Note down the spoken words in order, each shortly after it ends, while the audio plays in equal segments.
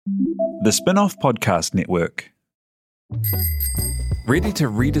The Spin-off Podcast Network. Ready to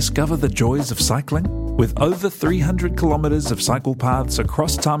rediscover the joys of cycling? With over 300 kilometres of cycle paths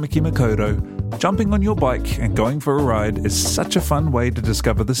across Tāmaki Makaurau, jumping on your bike and going for a ride is such a fun way to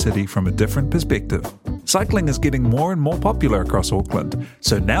discover the city from a different perspective. Cycling is getting more and more popular across Auckland,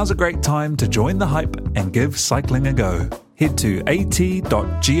 so now's a great time to join the hype and give cycling a go. Head to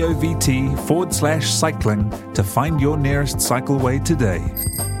at.govt/cycling to find your nearest cycleway today.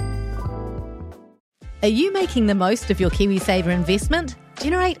 Are you making the most of your KiwiSaver investment?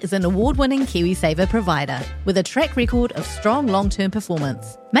 Generate is an award-winning KiwiSaver provider with a track record of strong long-term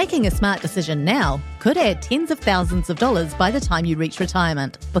performance. Making a smart decision now could add tens of thousands of dollars by the time you reach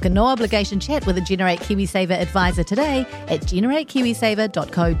retirement. Book a no-obligation chat with a Generate KiwiSaver advisor today at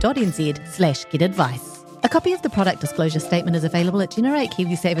generatekiwisaver.co.nz/get-advice. A copy of the product disclosure statement is available at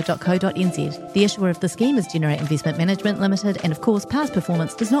generatekiwisaver.co.nz. The issuer of the scheme is Generate Investment Management Limited, and of course, past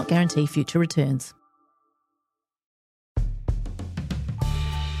performance does not guarantee future returns.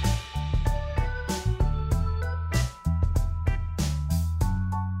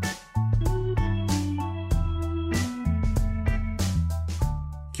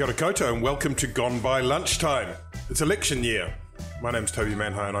 Kia ora koutou and welcome to Gone By Lunchtime. It's election year. My name's Toby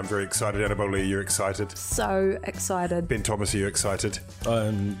Manhire and I'm very excited. Annabelle Lee, you're excited? So excited. Ben Thomas, are you excited?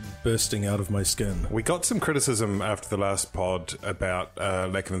 I'm bursting out of my skin. We got some criticism after the last pod about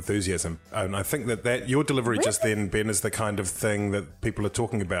lack of enthusiasm, and I think that your delivery just then, Ben, is the kind of thing that people are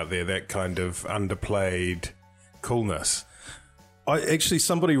talking about there, that kind of underplayed coolness.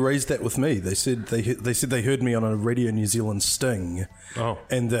 Somebody raised that with me. They said they heard me on a Radio New Zealand sting,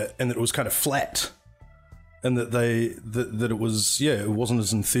 and that it was kind of flat, and that it was it wasn't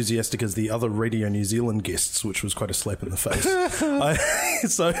as enthusiastic as the other Radio New Zealand guests, which was quite a slap in the face. I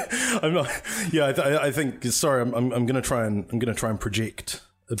think. Sorry, I'm going to try and project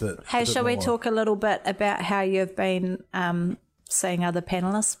a bit. Hey, shall we talk a little bit about how you've been seeing other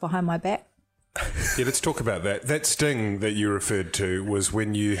panellists behind my back? Yeah, let's talk about that. That sting that you referred to was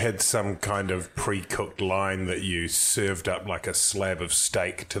when you had some kind of pre-cooked line that you served up like a slab of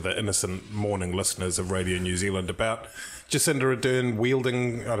steak to the innocent morning listeners of Radio New Zealand about Jacinda Ardern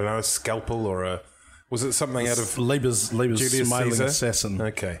wielding, I don't know, a scalpel or a... Was it something out of... Labour's Julius smiling Caesar? assassin.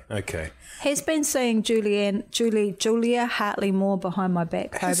 Okay. He's been seeing Julia Hartley Moore behind my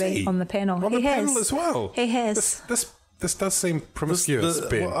back, Toby, on the panel. On the panel as well? He has. This does seem promiscuous,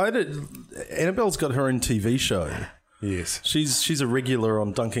 Ben. Annabelle's got her own TV show. Yes. She's a regular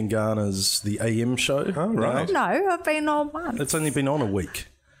on Duncan Garner's The AM show. Oh, right. No, I've been on one. It's only been on a week.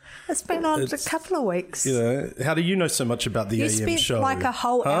 It's been on a couple of weeks. How do you know so much about the AM show? You spent like a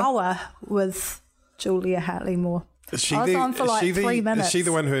whole hour with Julia Hartley Moore. I was on for 3 minutes. Is she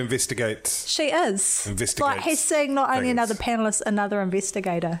the one who investigates? She is. Like he's seeing not only another panellist, another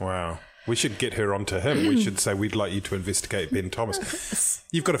investigator. Wow. We should get her onto him. We should say we'd like you to investigate Ben Thomas.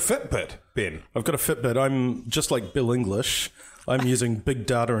 You've got a Fitbit, Ben. I've got a Fitbit. I'm just like Bill English. I'm using big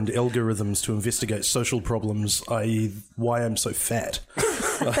data and algorithms to investigate social problems, i.e. why I'm so fat.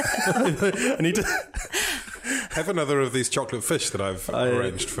 I need to... Have another of these chocolate fish that I've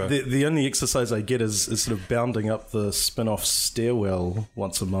arranged for. The only exercise I get is sort of bounding up the spin-off stairwell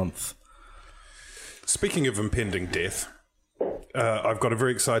once a month. Speaking of impending death... I've got a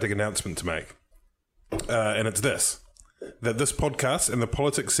very exciting announcement to make. And it's this. That this podcast and the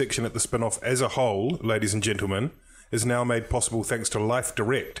politics section at the Spin-off as a whole, ladies and gentlemen, is now made possible thanks to Life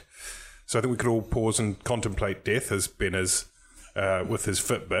Direct. So I think we could all pause and contemplate death, as Ben is with his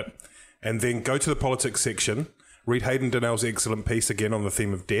Fitbit, and then go to the politics section, read Hayden Donnell's excellent piece again on the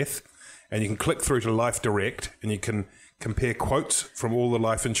theme of death, and you can click through to Life Direct, and you can compare quotes from all the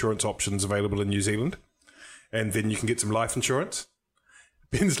life insurance options available in New Zealand. And then you can get some life insurance.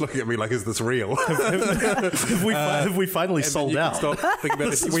 Ben's looking at me like, is this real? Have we finally sold out? Stop thinking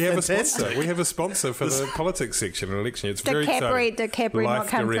about it. We have a sponsor. We have a sponsor for the politics section in election. It's very exciting. Did Cadbury not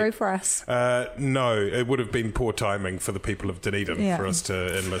come through for us? No, it would have been poor timing for the people of Dunedin for us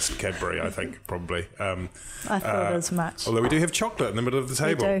to enlist Cadbury, I think, probably. I thought as much. Although we do have chocolate in the middle of the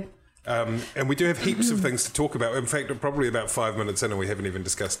table. We do. And we do have heaps of things to talk about. In fact, we're probably about 5 minutes in and we haven't even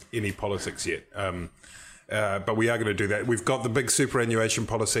discussed any politics yet. But we are going to do that. We've got the big superannuation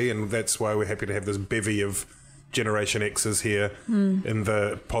policy, and that's why we're happy to have this bevy of Generation X's here in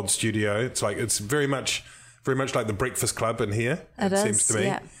the pod studio. It's very much like the Breakfast Club in here. It seems to me.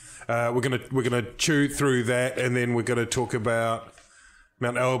 Yeah. We're gonna chew through that, and then we're going to talk about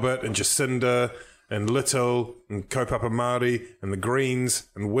Mount Albert and Jacinda. and Little and Kaupapa Māori and the Greens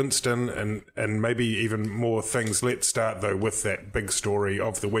and Winston and maybe even more things. Let's start, though, with that big story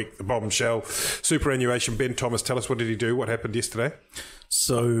of the week, the bombshell. Superannuation. Ben Thomas, tell us, what did he do? What happened yesterday?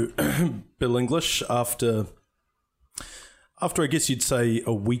 So, Bill English, after I guess you'd say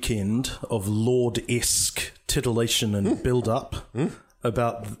a weekend of Lord-esque titillation and build-up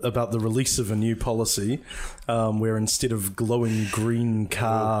about the release of a new policy, where instead of glowing green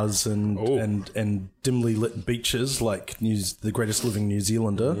cars and dimly lit beaches like the greatest living New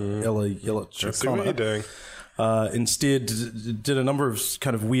Zealander, Ella Yellich I see what you're doing. Instead did a number of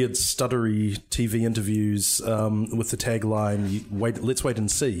kind of weird stuttery TV interviews with the tagline, let's wait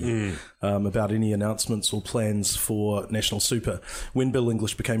and see, about any announcements or plans for National Super. When Bill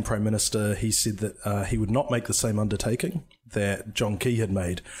English became Prime Minister, he said that he would not make the same undertaking that John Key had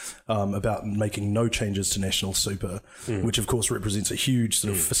made about making no changes to National Super, which of course represents a huge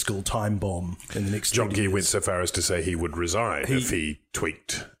sort of fiscal time bomb in the next 20 John Key years. went so far as to say he would resign if he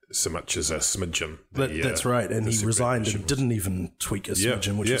tweaked so much as a smidgen. That's right, and he resigned and didn't even tweak a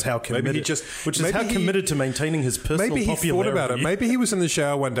smidgen, which is how committed. How committed to maintaining his personal Maybe he popularity. thought about it. Maybe he was in the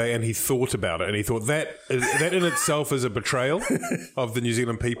shower one day and he thought about it, and he thought that in itself is a betrayal of the New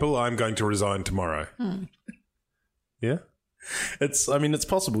Zealand people. I'm going to resign tomorrow. Yeah. It's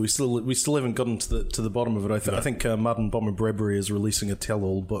possible. We still haven't gotten to the bottom of it. I think Martin Bomber Bradbury is releasing a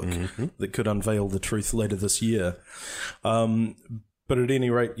tell-all book that could unveil the truth later this year. But at any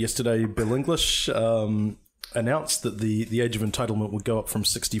rate, yesterday Bill English announced that the age of entitlement would go up from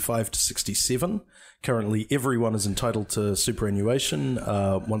 65 to 67. Currently, everyone is entitled to superannuation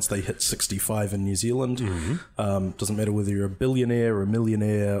once they hit 65 in New Zealand. Doesn't matter whether you're a billionaire or a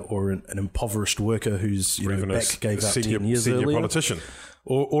millionaire or an impoverished worker whose back gave out 10 years earlier. Politician.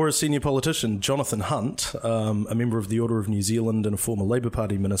 Or a senior politician. Jonathan Hunt, a member of the Order of New Zealand and a former Labour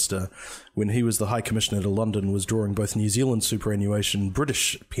Party minister, when he was the High Commissioner to London, was drawing both New Zealand superannuation,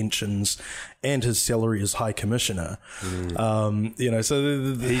 British pensions, and his salary as High Commissioner. So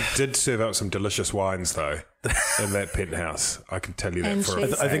he did serve out some delicious wines, though, in that penthouse. I can tell you that for a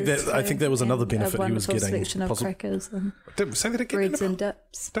fact. I think that was another benefit he was getting. A selection of crackers and Say that again. breads and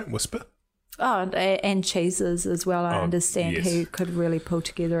dips. Don't whisper. Oh, and cheeses as well. I understand he could really pull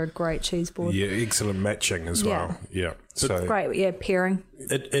together a great cheese board. Yeah, excellent matching as well. Yeah, so Great, pairing.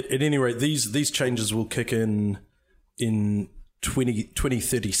 At any rate, these changes will kick in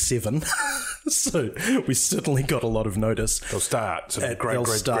 2037. So we certainly got a lot of notice. they'll start. So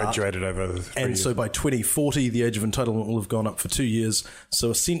graduated over 3 years. So by 2040, the age of entitlement will have gone up for 2 years. So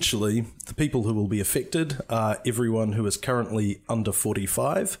essentially, the people who will be affected are everyone who is currently under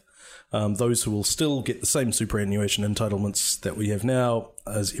 45. Those who will still get the same superannuation entitlements that we have now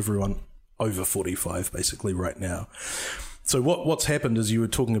as everyone over 45, basically, right now. So what's happened is you were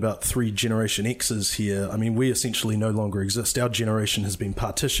talking about 3 Generation X's here. I mean, we essentially no longer exist. Our generation has been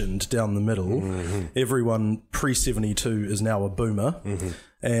partitioned down the middle. Everyone pre-72 is now a boomer,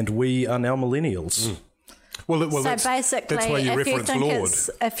 and we are now millennials. Well, So that's basically, why you reference Lord.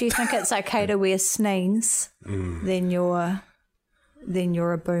 if you think it's okay to wear sneens, then you're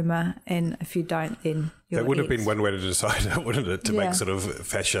a boomer, and if you don't, then you're That would have X. been one way to decide it, wouldn't it? To Yeah. make sort of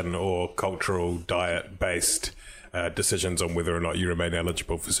fashion or cultural diet-based decisions on whether or not you remain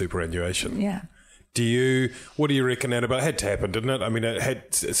eligible for superannuation. Yeah. What do you reckon, Annabelle? It had to happen, didn't it? I mean,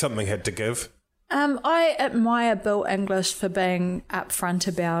 something had to give. I admire Bill English for being upfront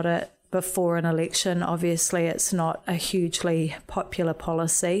about it before an election. Obviously, it's not a hugely popular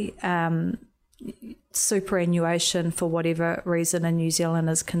policy. Superannuation, for whatever reason, in New Zealand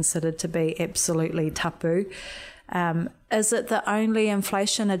is considered to be absolutely tapu. Is it the only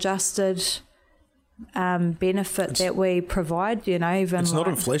inflation-adjusted benefit that we provide? It's not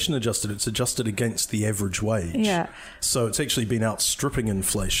inflation adjusted, it's adjusted against the average wage. Yeah. So it's actually been outstripping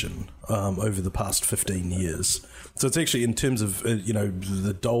inflation over the past 15 years. So it's actually, in terms of,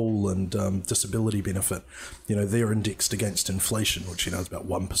 the dole and disability benefit, they're indexed against inflation, which, is about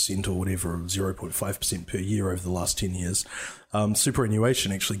 1% or whatever, 0.5% per year over the last 10 years.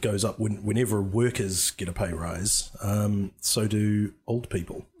 Superannuation actually goes up whenever workers get a pay rise. So do old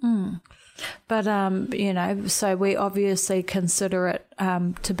people. But, so we obviously consider it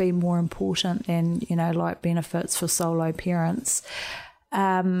to be more important than, like benefits for solo parents.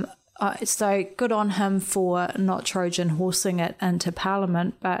 So good on him for not Trojan horsing it into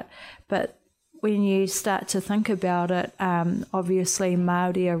Parliament, but when you start to think about it, obviously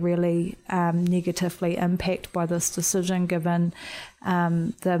Māori are really negatively impacted by this decision, given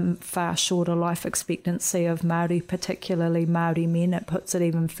the far shorter life expectancy of Māori, particularly Māori men. It puts it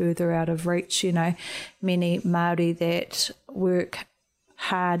even further out of reach. Many Māori that work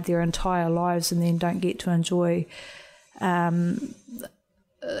hard their entire lives and then don't get to enjoy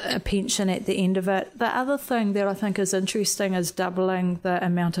a pension at the end of it. The other thing that I think is interesting is doubling the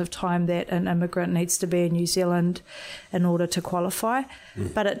amount of time that an immigrant needs to be in New Zealand in order to qualify.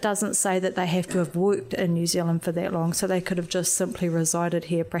 But it doesn't say that they have to have worked in New Zealand for that long. So they could have just simply resided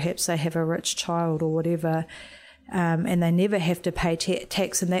here. Perhaps they have a rich child or whatever, and they never have to pay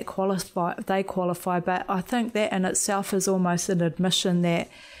tax, and that they qualify. But I think that in itself is almost an admission that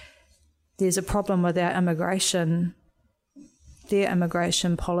there's a problem with their immigration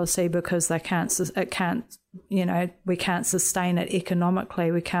policy, because we can't sustain it economically.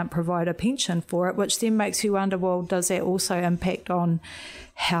 We can't provide a pension for it, which then makes you wonder, well, does that also impact on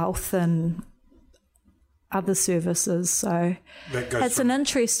health and other services? So it's an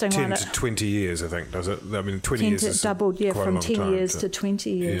interesting 10 one. to 20 years, I think, does it? I mean, 20 years is doubled, quite from a long 10 time years to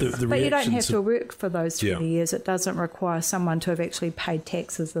 20 years. But you don't have to work for those 20 years. It doesn't require someone to have actually paid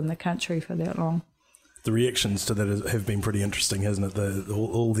taxes in the country for that long. The reactions to that have been pretty interesting, hasn't it?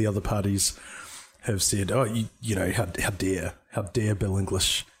 All the other parties have said, "Oh, you know, how dare Bill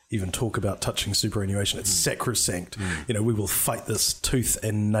English even talk about touching superannuation? It's sacrosanct. You know, we will fight this tooth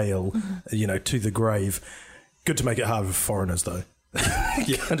and nail, you know, to the grave." Good to make it hard for foreigners, though.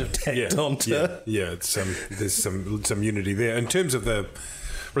 Kind of tacked onto. It's, there's some unity there in terms of the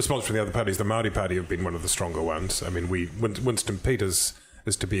response from the other parties. The Māori Party have been one of the stronger ones. I mean, Winston Peters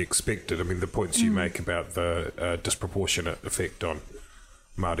is to be expected. I mean, the points you make about the disproportionate effect on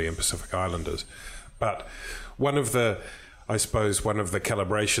Māori and Pacific Islanders. But one of the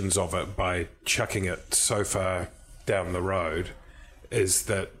calibrations of it by chucking it so far down the road is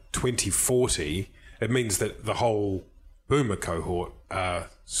that 2040, it means that the whole boomer cohort are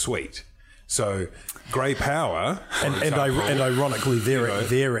sweet. So grey power, and ironically,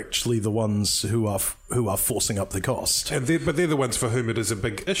 they're actually the ones who are forcing up the cost. But they're the ones for whom it is a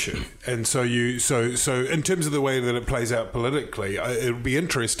big issue. And so in terms of the way that it plays out politically, it'll be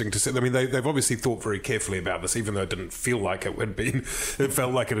interesting to see. I mean, they've obviously thought very carefully about this, even though it didn't feel like it had been. It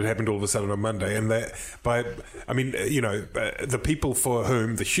felt like it had happened all of a sudden on Monday. And the people for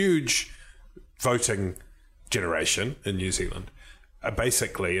whom the huge voting generation in New Zealand are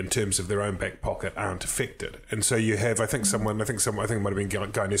basically, in terms of their own back pocket, aren't affected. And so you have, I think it might have been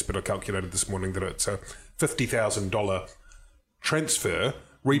Guy Nesbitt calculated this morning that it's a $50,000 transfer,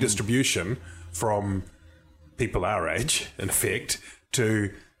 redistribution from people our age, in effect,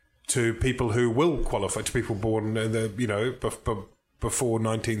 to people who will qualify, to people born in the, before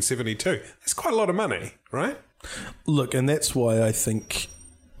 1972. It's quite a lot of money, right? Look, and that's why I think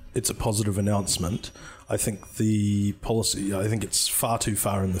it's a positive announcement. I think the policy, it's far too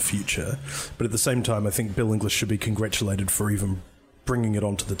far in the future. But at the same time, I think Bill English should be congratulated for even bringing it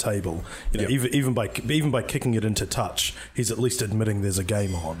onto the table. Even by kicking it into touch, he's at least admitting there's a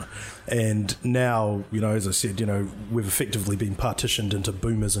game on. And now, as I said, we've effectively been partitioned into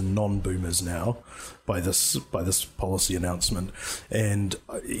boomers and non-boomers now by this policy announcement. And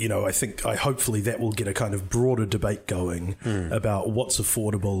I hopefully that will get a kind of broader debate going about what's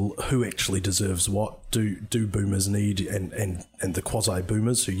affordable, who actually deserves what. Do boomers need and the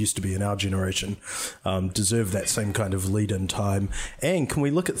quasi-boomers who used to be in our generation deserve that same kind of lead-in time? And can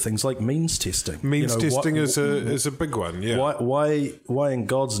we look at things like means testing? Means testing is a big one. Yeah. Why in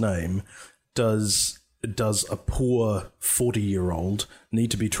God's name does a poor 40-year-old need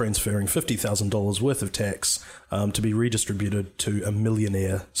to be transferring $50,000 worth of tax to be redistributed to a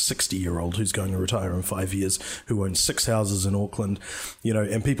millionaire 60-year-old who's going to retire in 5 years, who owns 6 houses in Auckland?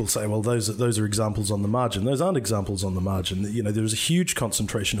 And people say, well, those are examples on the margin. Those aren't examples on the margin. There's a huge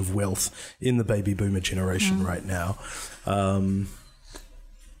concentration of wealth in the baby boomer generation right now.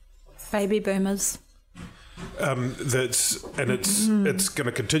 Baby boomers. It's going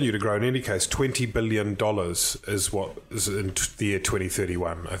to continue to grow in any case. $20 billion is what is in the year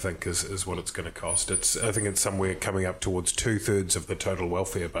 2031. I think is what it's going to cost. I think it's somewhere coming up towards 2/3 of the total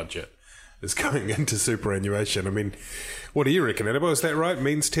welfare budget is going into superannuation. I mean, what do you reckon, Annabelle? Is that right?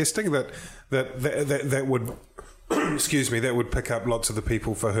 Means testing that would excuse me, that would pick up lots of the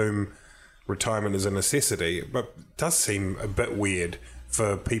people for whom retirement is a necessity, but it does seem a bit weird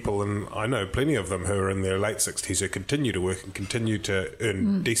for people, and I know plenty of them who are in their late 60s who continue to work and continue to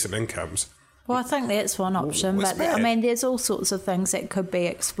earn decent incomes. Well, I think that's one option, but there's all sorts of things that could be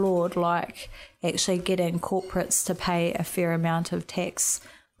explored, like actually getting corporates to pay a fair amount of tax.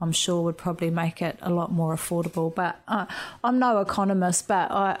 I'm sure would probably make it a lot more affordable. But I'm no economist,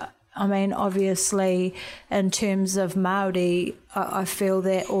 but I mean, obviously, in terms of Māori, I feel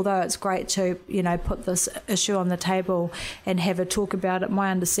that although it's great to, put this issue on the table and have a talk about it,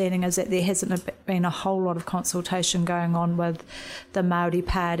 my understanding is that there hasn't been a whole lot of consultation going on with the Māori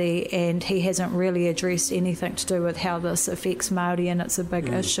Party, and he hasn't really addressed anything to do with how this affects Māori, and it's a big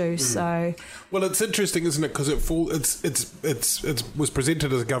issue. So, well, it's interesting, isn't it? Because it was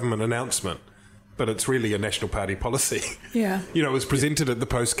presented as a government announcement. But it's really a National Party policy. Yeah. It was presented at the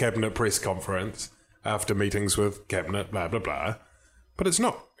post-cabinet press conference after meetings with cabinet, blah, blah, blah. But it's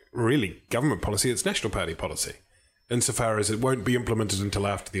not really government policy, it's National Party policy. Insofar as it won't be implemented until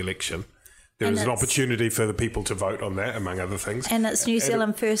after the election. There is an opportunity for the people to vote on that, among other things. And it's New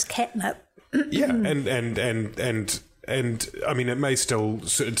Zealand first catnip. Yeah, and I mean, it may still...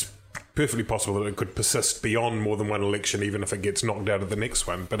 It's perfectly possible that it could persist beyond more than one election, even if it gets knocked out of the next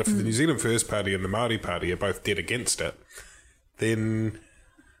one. But if the New Zealand First Party and the Māori Party are both dead against it, then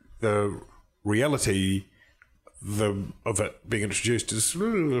the reality of it being introduced is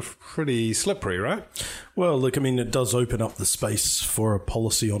pretty slippery, right? Well, look, I mean, it does open up the space for a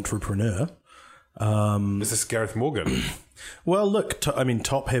policy entrepreneur. Is this Gareth Morgan? Well, look,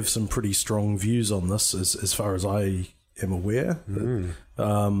 TOP have some pretty strong views on this, as far as I am aware.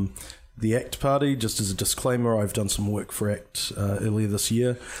 The ACT Party, just as a disclaimer, I've done some work for ACT earlier this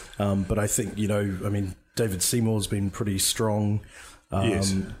year, but I think, David Seymour's been pretty strong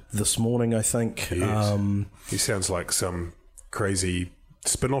this morning, I think. He sounds like some crazy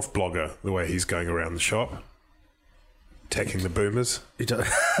spin-off blogger, the way he's going around the shop, attacking the boomers. He does.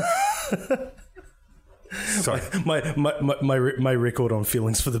 Sorry. My record on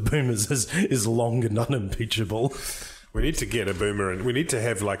feelings for the boomers is long and unimpeachable. We need to get a boomer, and we need to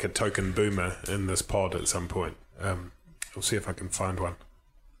have like a token boomer in this pod at some point. I'll see if I can find one.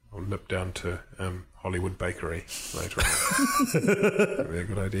 I'll nip down to Hollywood Bakery later on. That'd be a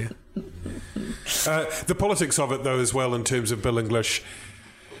good idea. The politics of it, though, as well, in terms of Bill English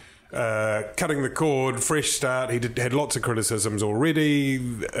cutting the cord, fresh start. He had lots of criticisms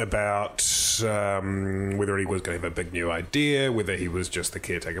already about whether he was going to have a big new idea, whether he was just the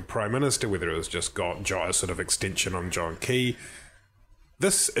caretaker prime minister, whether it was just a sort of extension on John Key.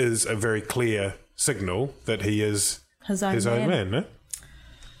 This is a very clear signal that he is his own man, no?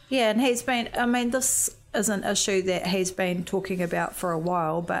 Yeah, and he's been, this is an issue that he's been talking about for a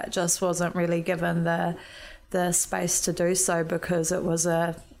while, but just wasn't really given the space to do so because it was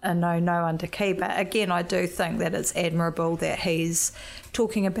a no under Key. But again, I do think that it's admirable that he's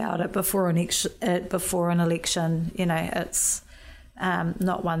talking about it before an election. It's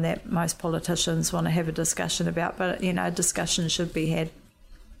not one that most politicians want to have a discussion about, but a discussion should be had.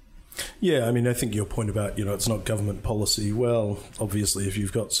 Yeah, I think your point about, it's not government policy. Well, obviously, if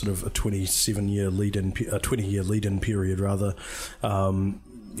you've got sort of a 20-year lead-in period, rather,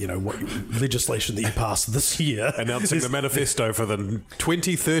 what legislation that you passed this year, announcing the manifesto for the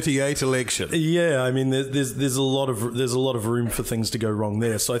 2038 election. Yeah, there's a lot of room for things to go wrong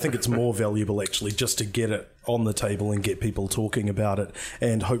there. So I think it's more valuable actually just to get it on the table and get people talking about it,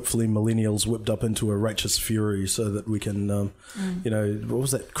 and hopefully millennials whipped up into a righteous fury so that we can, what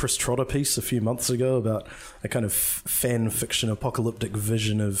was that Chris Trotter piece a few months ago about a kind of fan fiction apocalyptic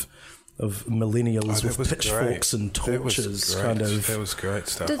vision of millennials with pitchforks and torches, kind of. That was great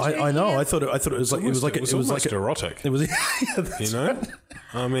stuff. I know. I thought it was like it was like erotic. It was,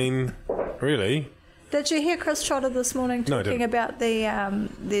 really. Did you hear Chris Trotter this morning talking about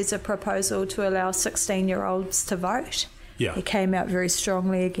there's a proposal to allow 16-year-olds to vote? Yeah. He came out very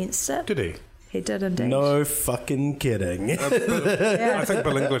strongly against it. Did he? He did indeed. No fucking kidding. I think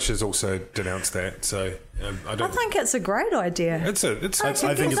Bill English has also denounced that. So I think it's a great idea. I think it's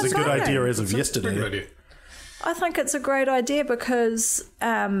a good idea as of yesterday. I think it's a great idea because,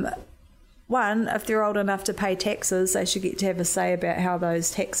 one, if they're old enough to pay taxes, they should get to have a say about how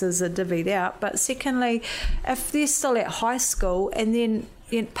those taxes are divvied out. But secondly, if they're still at high school, and then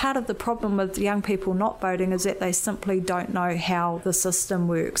part of the problem with young people not voting is that they simply don't know how the system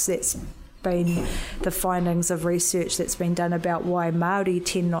works. That's been the findings of research that's been done about why Māori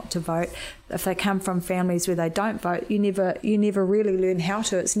tend not to vote. If they come from families where they don't vote, you never really learn how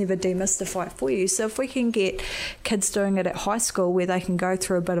to. It's never demystified for you. So if we can get kids doing it at high school where they can go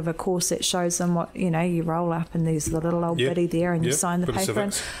through a bit of a course that shows them what, you roll up and there's the little old bitty there and you sign the paper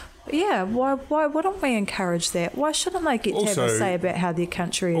in. Yeah, why wouldn't we encourage that? Why shouldn't they get to have a say about how their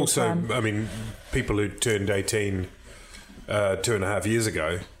country is run? People who turned 18 2.5 years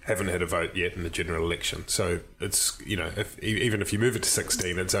ago haven't had a vote yet in the general election. So it's, even if you move it to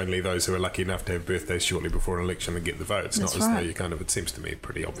 16, it's only those who are lucky enough to have birthdays shortly before an election that get the vote. It's not as though you it seems to me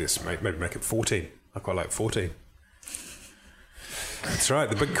pretty obvious. Maybe make it 14. I quite like 14. That's right.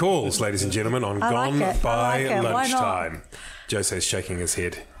 The big calls, ladies and gentlemen, on Gone by Lunchtime. Jose's shaking his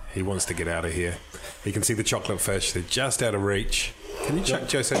head. He wants to get out of here. You can see the chocolate fish. They're just out of reach. Can you chuck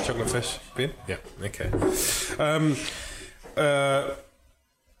Jose chocolate fish, Ben? Yeah, okay.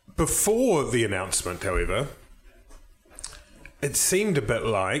 Before the announcement, however, it seemed a bit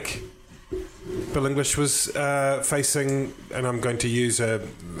like Bill English was facing, and I'm going to use a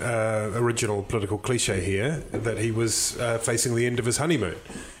original political cliche here, that he was facing the end of his honeymoon,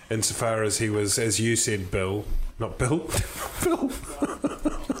 insofar as he was, as you said, Bill, not Bill, Bill.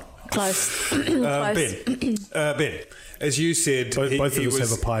 Close. Ben, as you said, both of us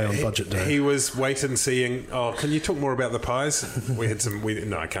have a pie on budget day. He was wait and seeing. Oh, can you talk more about the pies? We had some.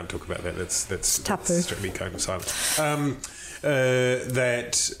 No, I can't talk about that. That's strictly code of silence.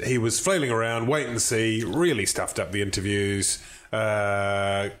 That he was flailing around, wait and see, really stuffed up the interviews.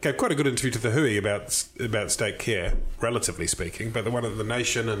 Gave quite a good interview to the Hui about state care, relatively speaking, but the one at the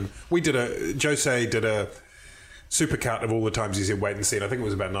Nation, and Jose did a supercut of all the times he said wait and see, and I think it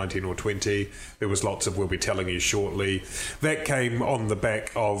was about 19 or 20. There was lots of "we'll be telling you shortly." That came on the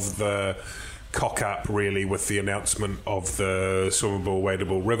back of the cock up, really, with the announcement of the swimmable,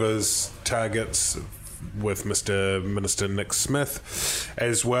 wadable rivers targets with Mr. Minister Nick Smith,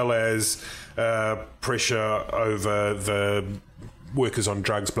 as well as pressure over the workers on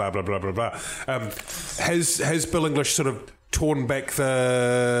drugs, blah, blah, blah, blah, blah. Has Bill English sort of torn back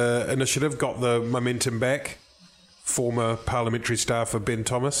the initiative, got the momentum back? Former parliamentary staffer Bill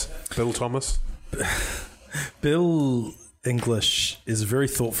Thomas? Bill English is a very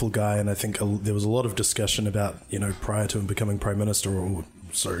thoughtful guy, and I think there was a lot of discussion about, prior to him becoming Prime Minister,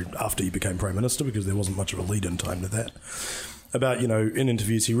 after he became Prime Minister, because there wasn't much of a lead-in time to that, about, in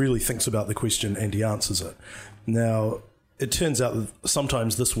interviews, he really thinks about the question and he answers it. Now, it turns out that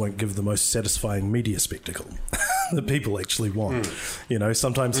sometimes this won't give the most satisfying media spectacle that people actually want.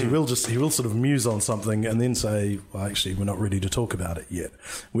 Sometimes he will sort of muse on something and then say, well, actually, we're not ready to talk about it yet,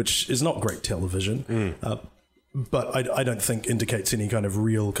 which is not great television. But I don't think indicates any kind of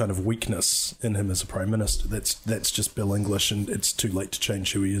real kind of weakness in him as a Prime Minister. That's just Bill English, and it's too late to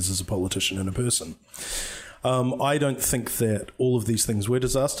change who he is as a politician and a person. I don't think that all of these things were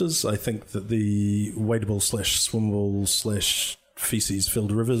disasters. I think that the wadable/swimmable/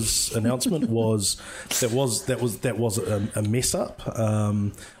 feces-filled rivers announcement was a mess up.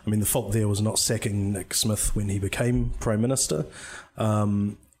 The fault there was not sacking Nick Smith when he became Prime Minister.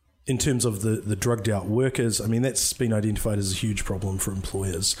 In terms of the drugged out workers, that's been identified as a huge problem for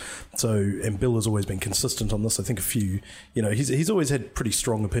employers. And Bill has always been consistent on this. I think he's always had pretty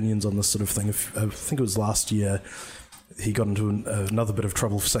strong opinions on this sort of thing. I think it was last year he got into another bit of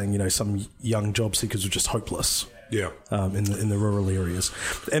trouble for saying, some young job seekers were just hopeless. Yeah. In the rural areas.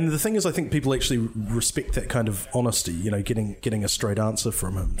 And the thing is, I think people actually respect that kind of honesty, getting a straight answer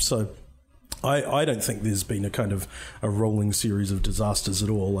from him. So I don't think there's been a kind of a rolling series of disasters at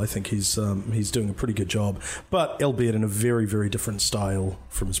all. I think he's doing a pretty good job, but albeit in a very, very different style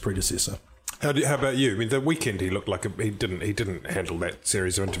from his predecessor. How about you? The weekend he looked like he didn't handle that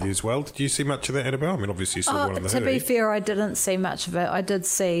series of interviews well. Did you see much of that, Annabelle? Obviously you saw one on the Hui. To be fair, I didn't see much of it. I did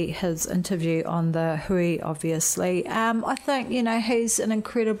see his interview on the Hui, obviously. I think, he's an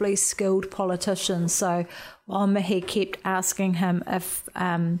incredibly skilled politician. So while Mihi kept asking him if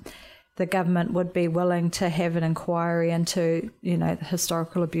the government would be willing to have an inquiry into, the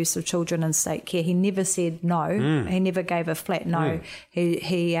historical abuse of children in state care, he never said no. He never gave a flat no.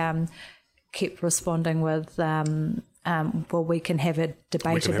 He kept responding with, well, we can have a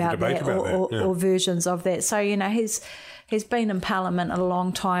debate about that, or versions of that. So, he's been in Parliament a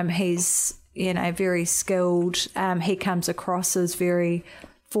long time. He's, very skilled. He comes across as very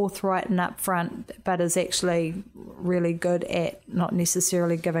forthright and upfront, but is actually really good at not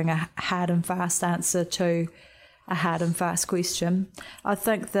necessarily giving a hard and fast answer to a hard and fast question. I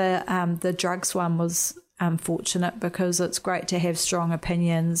think the drugs one was unfortunate, because it's great to have strong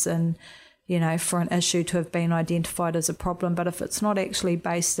opinions and, for an issue to have been identified as a problem, but if it's not actually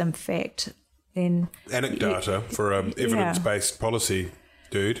based in fact, then anecdata for an evidence-based policy,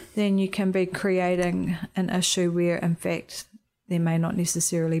 dude, then you can be creating an issue where in fact there may not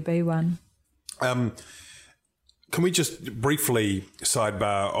necessarily be one. Can we just briefly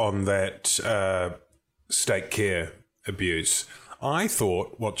sidebar on that state care abuse? I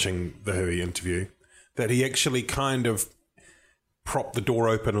thought, watching the Hui interview, that he actually kind of propped the door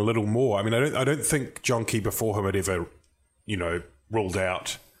open a little more. I don't think John Key before him had ever, ruled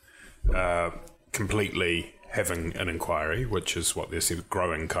out completely having an inquiry, which is what there's a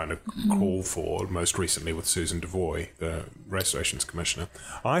growing kind of call for, most recently with Susan Devoy, the Race Relations Commissioner.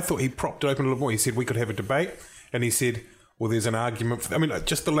 I thought he propped it open a little more. He said we could have a debate, and he said, or there's an argument for, I mean,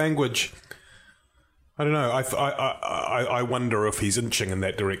 just the language. I don't know. I wonder if he's inching in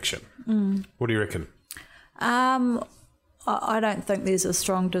that direction. What do you reckon? I don't think there's a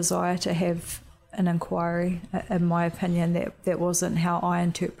strong desire to have an inquiry. In my opinion, that wasn't how I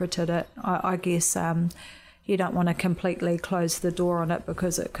interpreted it. I guess you don't want to completely close the door on it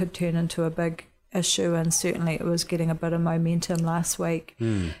because it could turn into a big issue, and certainly it was getting a bit of momentum last week.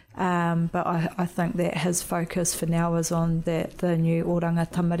 But I think that his focus for now is on the new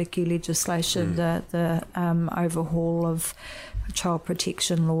Oranga Tamariki legislation, the overhaul of child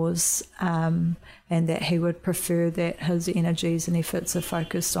protection laws, and that he would prefer that his energies and efforts are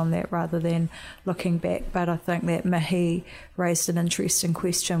focused on that rather than looking back. But I think that Mihi raised an interesting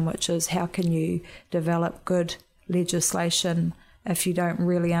question, which is how can you develop good legislation if you don't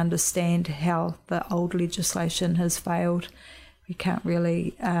really understand how the old legislation has failed? You can't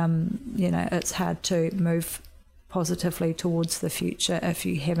really, it's hard to move positively towards the future if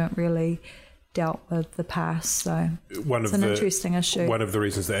you haven't really dealt with the past. So it's an interesting issue. One of the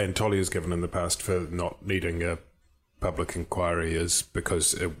reasons that Anatoly has given in the past for not needing a public inquiry is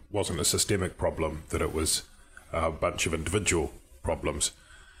because it wasn't a systemic problem, that it was a bunch of individual problems.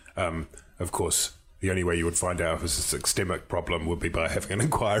 Of course, the only way you would find out if it's a systemic problem would be by having an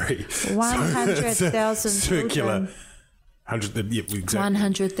inquiry. 100,000 children.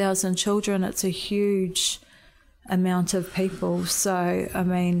 100,000 children. It's a huge amount of people. So, I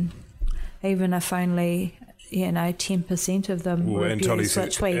mean, even if only 10% of them were abused,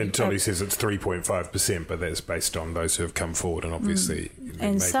 Anatoly says it's 3.5%, but that's based on those who have come forward, and obviously,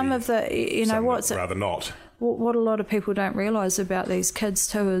 and some of the, what's rather not. What a lot of people don't realise about these kids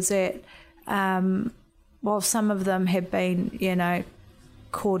too is that, while some of them have been,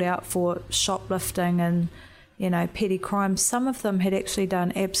 called out for shoplifting and petty crimes, some of them had actually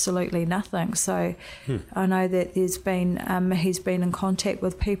done absolutely nothing. So I know that he's been in contact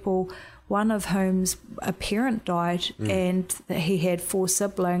with people, one of whom's a parent died, and he had 4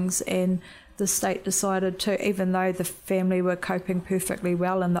 siblings, and the state decided to, even though the family were coping perfectly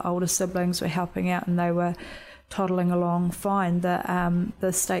well and the older siblings were helping out and they were toddling along fine,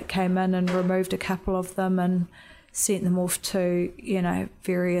 the state came in and removed a couple of them and sent them off to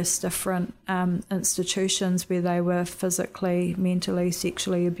various different institutions where they were physically, mentally,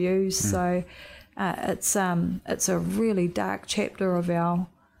 sexually abused. So it's a really dark chapter of our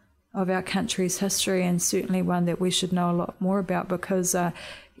country's history, and certainly one that we should know a lot more about, because the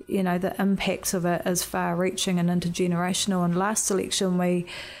impacts of it is far-reaching and intergenerational. And last election we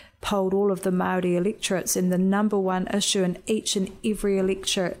polled all of the Māori electorates, and the number one issue in each and every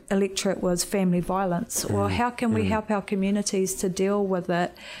electorate was family violence. Well, how can we help our communities to deal with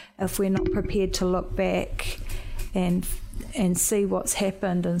it if we're not prepared to look back and see what's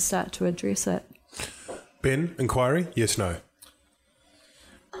happened and start to address it? Ben, inquiry? Yes, no?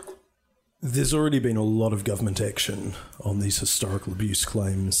 There's already been a lot of government action on these historical abuse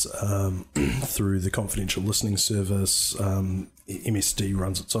claims through the Confidential Listening Service. MSD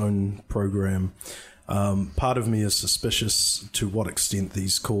runs its own program. Part of me is suspicious to what extent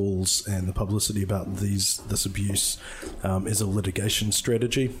these calls and the publicity about this abuse is a litigation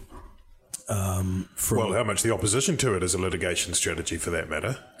strategy. How much the opposition to it is a litigation strategy, for that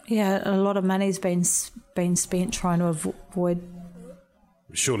matter. Yeah, a lot of money's been spent trying to avoid.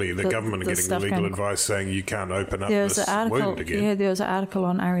 Surely the government are getting legal advice saying you can't open up this wound again. Yeah, there was an article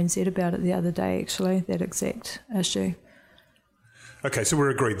on RNZ about it the other day, actually, that exact issue. Okay, so we're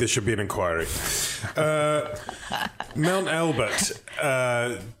agreed there should be an inquiry. Mount Albert,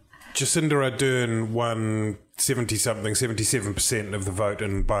 Jacinda Ardern won 77% of the vote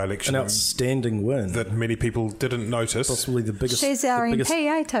in by-election. An outstanding win. That many people didn't notice. Possibly the biggest. She's our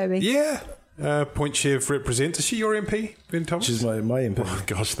MP, Toby? Yeah. Point Chev represents. Is she your MP, Ben Thomas? She's my MP. Oh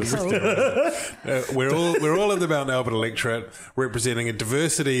gosh, this is terrible. We're all in the Mount Albert electorate, representing a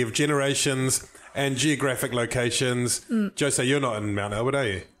diversity of generations and geographic locations. Jose, you're not in Mount Albert, are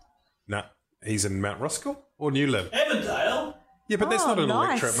you? Nah, he's in Mount Roskill or New Lynn. Avondale. Yeah, but that's not an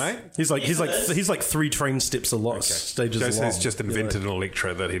electorate, mate. He's like 3 train steps stages along. Jose's just invented an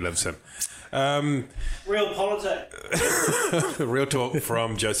electorate that he lives in. Real politics. Real talk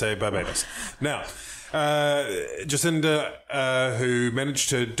from Jose Barbados. Now, Jacinda, who managed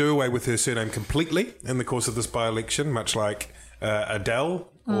to do away with her surname completely in the course of this by-election, much like Adele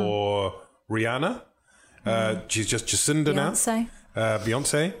or Rihanna. She's just Jacinda now.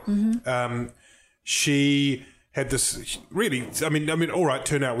 Beyonce. Mm-hmm. She had this really, I mean, all right,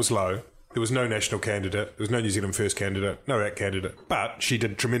 turnout was low. There was no national candidate. There was no New Zealand First candidate, no ACT candidate. But she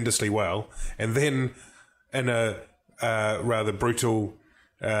did tremendously well. And then in a rather brutal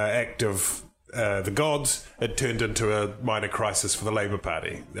act of the gods, it turned into a minor crisis for the Labour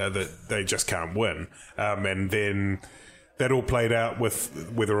Party, that they just can't win. And then that all played out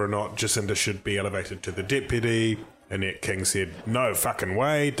with whether or not Jacinda should be elevated to the deputy. Annette King said, no fucking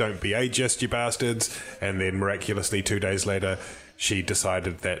way, don't be ageist, you bastards. And then miraculously 2 days later, she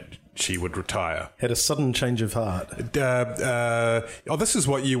decided that she would retire. Had a sudden change of heart. This is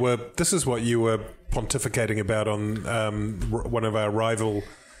what you were pontificating about on one of our rival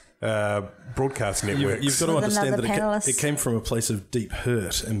broadcast networks. You've got to understand that it came from a place of deep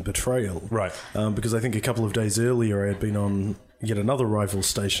hurt and betrayal. Right. Because I think a couple of days earlier I had been on yet another rival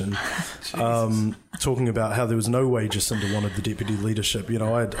station talking about how there was no way Jacinda wanted the deputy leadership. You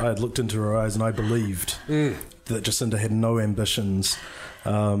know, I had looked into her eyes and I believed that Jacinda had no ambitions.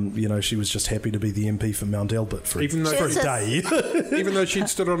 You know, she was just happy to be the MP for Mount Albert for a day. Even though she'd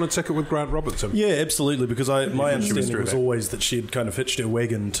stood on a ticket with Grant Robertson. Yeah, absolutely, because my understanding was always that she had kind of hitched her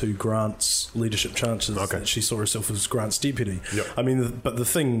wagon to Grant's leadership chances, that she saw herself as Grant's deputy. Yep. I mean, but the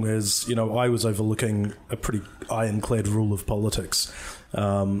thing is, you know, I was overlooking a pretty ironclad rule of politics,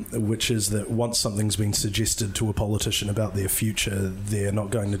 which is that once something's been suggested to a politician about their future, they're not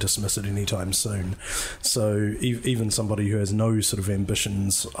going to dismiss it anytime soon. So even somebody who has no sort of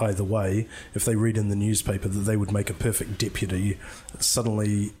ambitions either way, if they read in the newspaper that they would make a perfect deputy,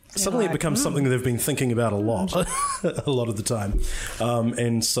 suddenly it becomes something that they've been thinking about a lot of the time.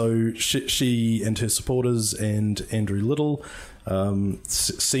 And so she and her supporters and Andrew Little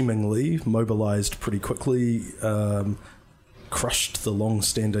seemingly mobilised pretty quickly, crushed the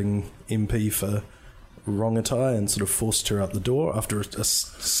long-standing MP for Rongotai and sort of forced her out the door after a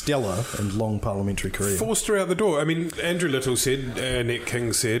stellar and long parliamentary career. Forced her out the door. I mean, Andrew Little said, Annette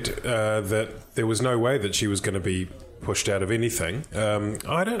King said that there was no way that she was going to be pushed out of anything.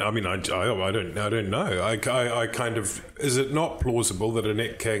 I don't know. I kind of, is it not plausible that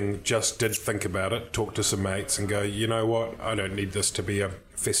Annette King just did think about it, talk to some mates and go, you know what, I don't need this to be a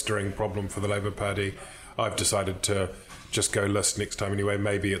festering problem for the Labour Party. I've decided to just go list next time anyway.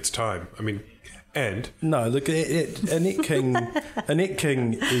 Maybe it's time. I mean, and no, look, Annette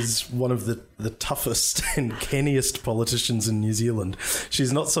King is one of the toughest and canniest politicians in New Zealand.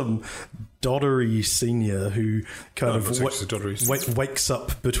 She's not some doddery senior who kind of wakes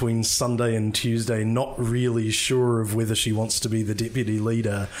up between Sunday and Tuesday not really sure of whether she wants to be the deputy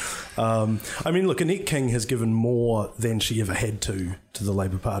leader. I mean, look, Annette King has given more than she ever had to the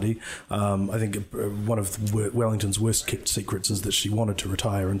Labour Party. I think one of Wellington's worst kept secrets is that she wanted to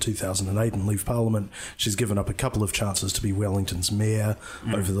retire in 2008 and leave Parliament. She's given up a couple of chances to be Wellington's mayor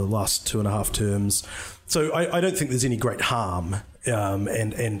over the last 2.5 terms. So I don't think there's any great harm,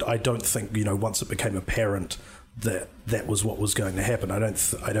 and I don't think, you know, once it became apparent that was what was going to happen, I don't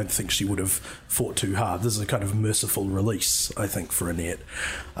think she would have fought too hard. This is a kind of merciful release, I think, for Annette.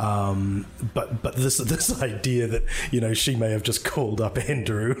 But this idea that, you know, she may have just called up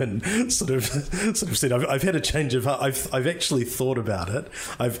Andrew and sort of said, I've had a change of heart. I've actually thought about it.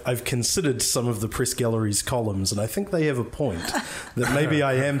 I've considered some of the press gallery's columns, and I think they have a point that maybe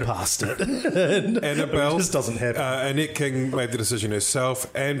I am past it. and Annabelle, it just doesn't happen. Annette King made the decision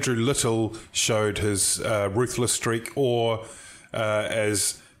herself. Andrew Little showed his ruthless streak, or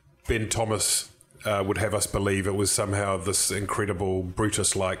as Ben Thomas would have us believe, it was somehow this incredible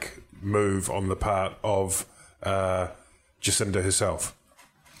Brutus-like move on the part of Jacinda herself.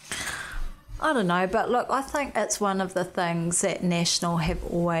 I don't know, but look, I think it's one of the things that National have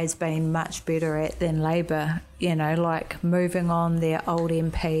always been much better at than Labour, you know, like moving on their old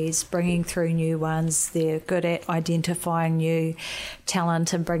MPs, bringing through new ones. They're good at identifying new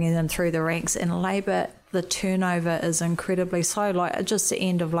talent and bringing them through the ranks. And Labour, the turnover is incredibly slow. Like just the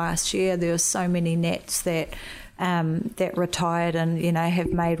end of last year, there were so many Nats that retired and, you know,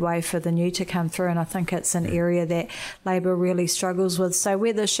 have made way for the new to come through. And I think it's an area that Labour really struggles with. So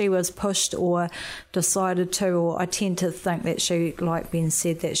whether she was pushed or decided to, or I tend to think that she, like Ben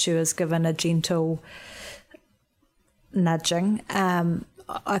said, that she was given a gentle nudging.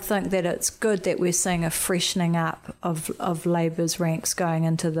 I think that it's good that we're seeing a freshening up of Labour's ranks going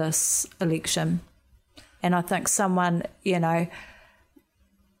into this election. And I think someone, you know,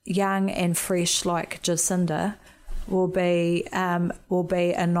 young and fresh like Jacinda will be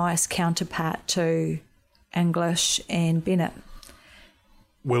a nice counterpart to English and Bennett.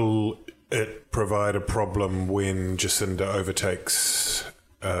 Will it provide a problem when Jacinda overtakes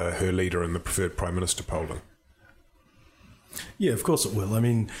her leader in the preferred Prime Minister polling? Yeah, of course it will. I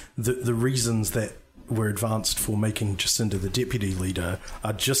mean, the reasons that were advanced for making Jacinda the deputy leader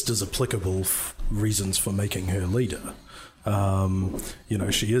are just as applicable reasons for making her leader.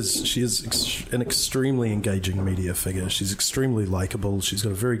 She is an extremely engaging media figure. She's extremely likeable. She's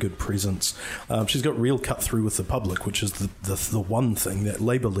got a very good presence. She's got real cut through with the public, which is the one thing that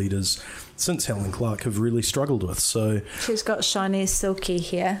Labour leaders since Helen Clark have really struggled with. So she's got shiny, silky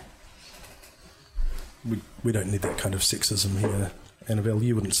hair. We don't need that kind of sexism here. Annabelle,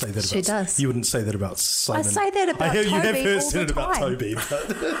 you wouldn't say that about... She does. You wouldn't say that about Simon. I say that about Toby. I hear you have heard said it about Toby, but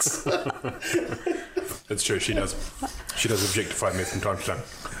it's... It's true, she does. She does objectify me from time to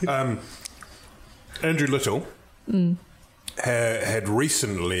time. Andrew Little had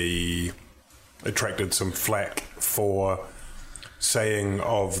recently attracted some flack for saying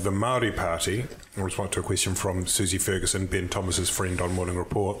of the Māori Party, in response to a question from Susie Ferguson, Ben Thomas's friend on Morning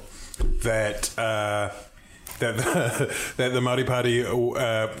Report, that the Māori Party,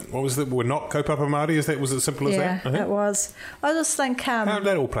 what was it? Were not kaupapa Māori? Was it as simple as that? Yeah, it was. I just think how did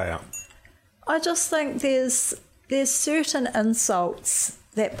that all play out? I just think there's certain insults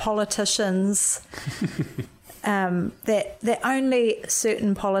that politicians that only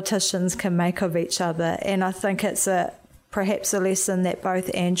certain politicians can make of each other, and I think it's perhaps a lesson that both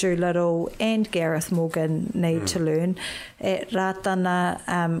Andrew Little and Gareth Morgan need to learn. At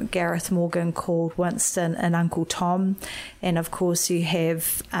Ratana, Gareth Morgan called Winston an Uncle Tom, and of course you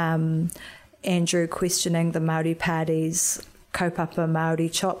have Andrew questioning the Māori Party's kaupapa Māori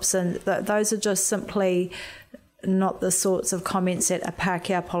chops, and those are just simply not the sorts of comments that a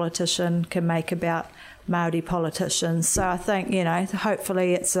Pākehā politician can make about Māori politicians. So I think,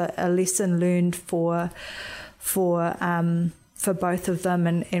 hopefully it's a lesson learned for both of them,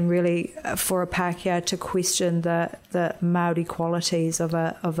 and really for a Pākehā to question the Māori qualities of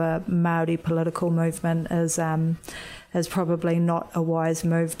a Māori political movement is probably not a wise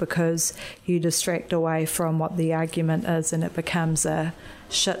move, because you distract away from what the argument is, and it becomes a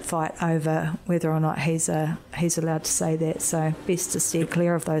shit fight over whether or not he's allowed to say that. So best to steer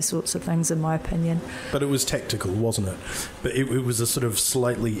clear of those sorts of things, in my opinion. But it was tactical, wasn't it? But it was a sort of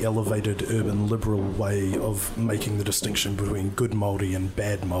slightly elevated urban liberal way of making the distinction between good Māori and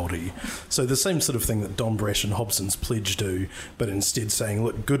bad Māori. So the same sort of thing that Don Brash and Hobson's Pledge do, but instead saying,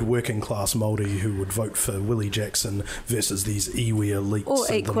 look, good working class Māori who would vote for Willie Jackson versus these iwi elites. Or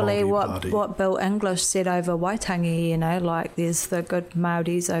equally what Bill English said over Waitangi, like there's the good Māoris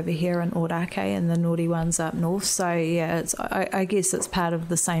over here in Ōrākei and the naughty ones up north. So yeah, I guess it's part of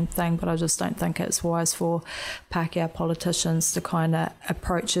the same thing, but I just don't think it's wise for Pākehā politicians to kind of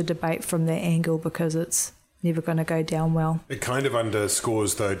approach a debate from that angle, because it's never going to go down well. It kind of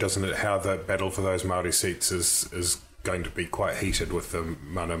underscores, though, doesn't it, how the battle for those Māori seats is going to be quite heated, with the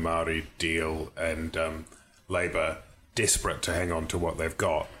Mana Māori deal and Labour desperate to hang on to what they've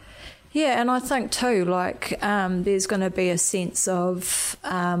got. Yeah, and I think too, there's going to be a sense of,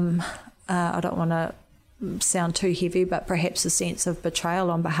 I don't want to sound too heavy, but perhaps a sense of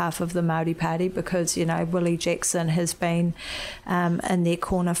betrayal on behalf of the Māori Party, because, Willie Jackson has been in their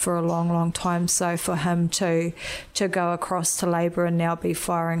corner for a long, long time. So for him to go across to Labour and now be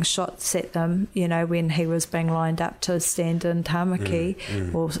firing shots at them, when he was being lined up to stand in Tamaki,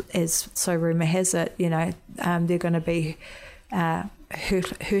 or as so rumour has it, they're going to be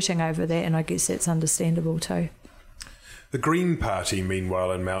hurting over that, and I guess that's understandable too. The Green Party,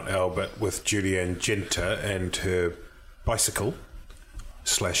 meanwhile, in Mount Albert, with Julianne Genter and her bicycle /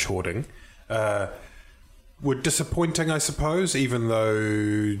 hoarding, were disappointing, I suppose, even though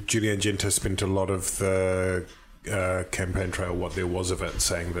Julianne Genter spent a lot of the campaign trail, what there was of it,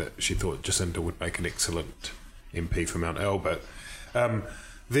 saying that she thought Jacinda would make an excellent MP for Mount Albert.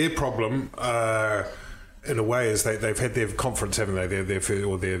 Their problem, in a way, is they've had their conference, haven't they? Their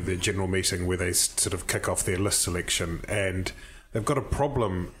general meeting where they sort of kick off their list selection, and they've got a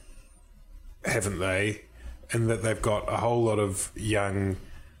problem, haven't they? In that they've got a whole lot of young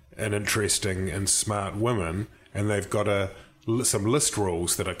and interesting and smart women, and they've got some list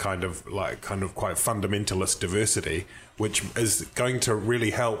rules that are kind of quite fundamentalist diversity, which is going to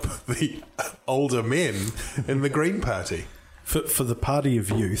really help the older men in the Green Party. For the party of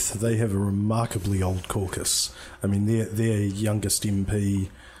youth, they have a remarkably old caucus. I mean, their youngest MP,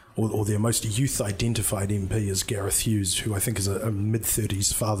 or their most youth-identified MP, is Gareth Hughes, who I think is a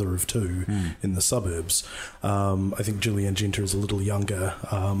mid-30s father of two in the suburbs. I think Julianne Genter is a little younger.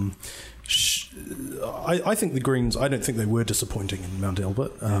 I think the Greens, I don't think they were disappointing in Mount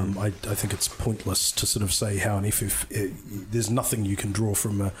Albert. I think it's pointless to sort of say how there's nothing you can draw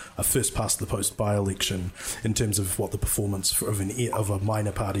from a first-past-the-post by-election in terms of what the performance of a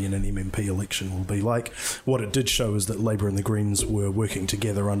minor party in an MMP election will be like. What it did show is that Labour and the Greens were working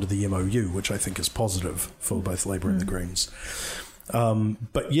together under the MOU, which I think is positive for both Labour and the Greens.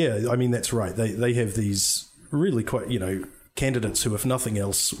 But yeah, I mean, that's right. They have these really quite, candidates who, if nothing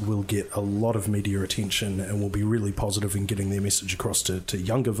else, will get a lot of media attention and will be really positive in getting their message across to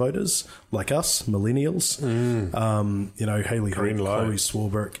younger voters like us, millennials. Hayley Holt, Chloe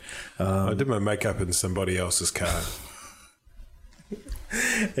Swarbrick. I did my makeup in somebody else's car.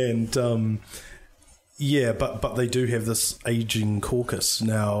 And but they do have this aging caucus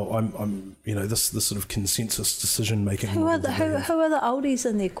now. I'm this sort of consensus decision making. Who are the oldies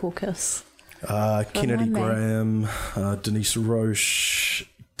in their caucus? Kennedy Graham, Denise Roche,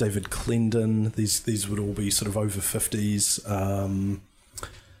 David Clendon. These would all be sort of over 50s.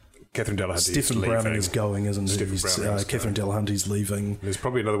 Catherine Delahunty. Stephen Browning is going, isn't he? Catherine Delahunty's leaving. There's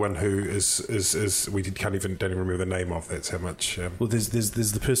probably another one who is we don't even remember the name of. That's how much. Well, there's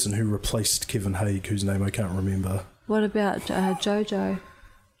the person who replaced Kevin Haig, whose name I can't remember. What about Jojo?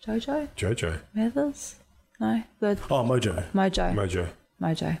 Jojo Mathers? No. Mojo.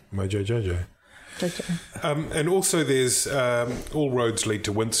 And also there's All Roads Lead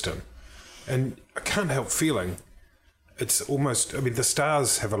to Winston. And I can't help feeling it's almost, the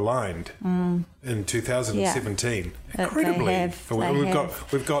stars have aligned in 2017. Yeah. Incredibly.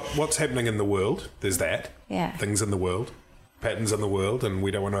 We've got what's happening in the world. There's that. Yeah. Things in the world. Patterns in the world, and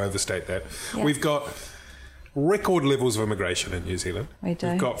we don't want to overstate that. Yeah. We've got record levels of immigration in New Zealand. We do.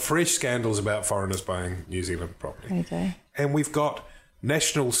 We've got fresh scandals about foreigners buying New Zealand property. We do. And we've got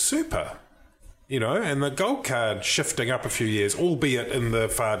national super, and the gold card shifting up a few years, albeit in the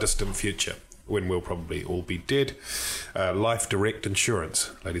far distant future, when we'll probably all be dead. Life Direct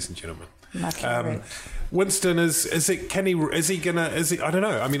Insurance, ladies and gentlemen. Winston I don't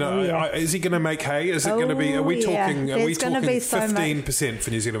know. Is he gonna make hay? Is it gonna be? Are we talking? Yeah. Are we talking 15%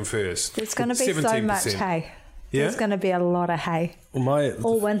 for New Zealand First? There's going to be 17%. So much hay. Yeah? There's going to be a lot of hay.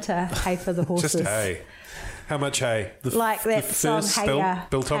 All winter hay for the horses. Just hay. How much hay? That song, Hey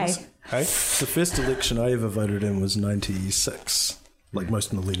Bill Thomas. Hey. The first election I ever voted in was 96, like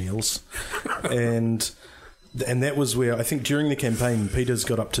most millennials, and that was where I think during the campaign Peters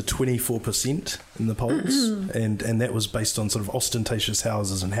got up to 24% in the polls, and that was based on sort of ostentatious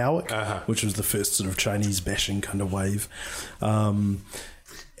houses in Howick, which was the first sort of Chinese bashing kind of wave.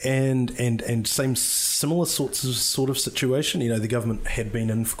 And similar sort of situation. The government had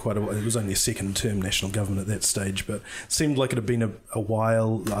been in for quite a while. It was only a second term national government at that stage, but it seemed like it had been a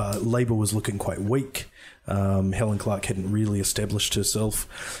while. Labour was looking quite weak. Helen Clark hadn't really established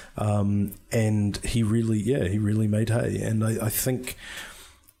herself, and he really made hay. And I think,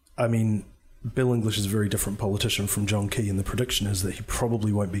 Bill English is a very different politician from John Key, and the prediction is that he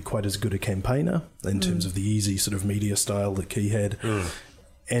probably won't be quite as good a campaigner in terms of the easy sort of media style that Key had.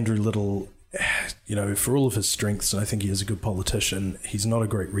 Andrew Little, for all of his strengths, and I think he is a good politician, he's not a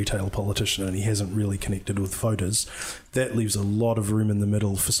great retail politician, and he hasn't really connected with voters. That leaves a lot of room in the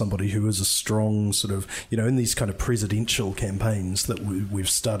middle for somebody who is a strong sort of, in these kind of presidential campaigns that we've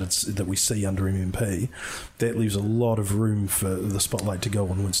started, that we see under MMP, that leaves a lot of room for the spotlight to go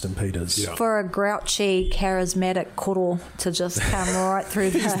on Winston Peters. Yeah. For a grouchy, charismatic koro to just come right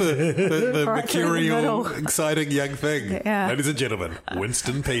through the mercurial, exciting young thing. Yeah. Ladies and gentlemen,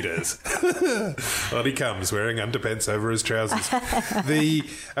 Winston Peters. On he comes, wearing underpants over his trousers.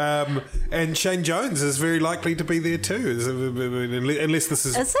 And Shane Jones is very likely to be there too. Unless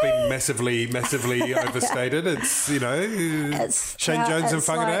this has been massively overstated. It's Shane Jones and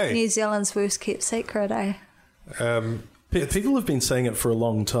Whangarei. Like New Zealand's worst kept secret, eh? People have been saying it for a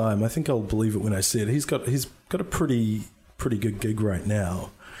long time. I think I'll believe it when I see it. He's got a pretty good gig right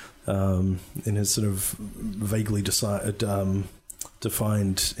now, in his sort of vaguely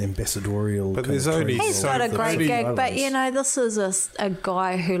defined ambassadorial. But there's only he's got a great gig, but this is a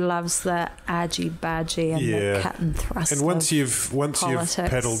guy who loves the argy-bargy and the cut and thrust. And once you've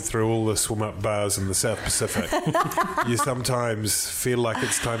paddled through all the swim up bars in the South Pacific, you sometimes feel like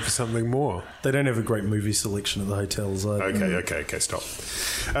it's time for something more. They don't have a great movie selection at the hotels either. Okay, stop.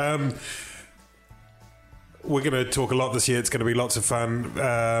 We're going to talk a lot this year. It's going to be lots of fun.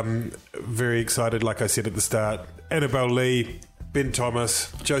 Very excited, like I said at the start. Annabelle Lee, Ben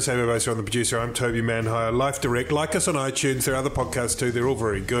Thomas, Joe Saberbosa on the producer. I'm Toby Manhire. Life Direct. Like us on iTunes. There are other podcasts too. They're all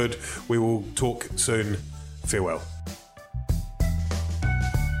very good. We will talk soon. Farewell.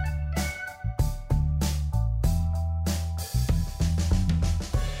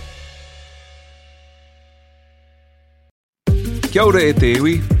 Kia ora e te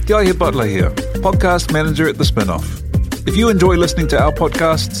iwi, Te Aihe Butler here, podcast manager at The Spinoff. If you enjoy listening to our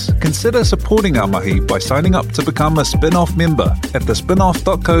podcasts, consider supporting our mahi by signing up to become a Spinoff member at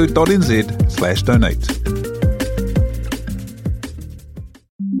thespinoff.co.nz/donate.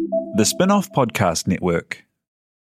 The Spinoff Podcast Network.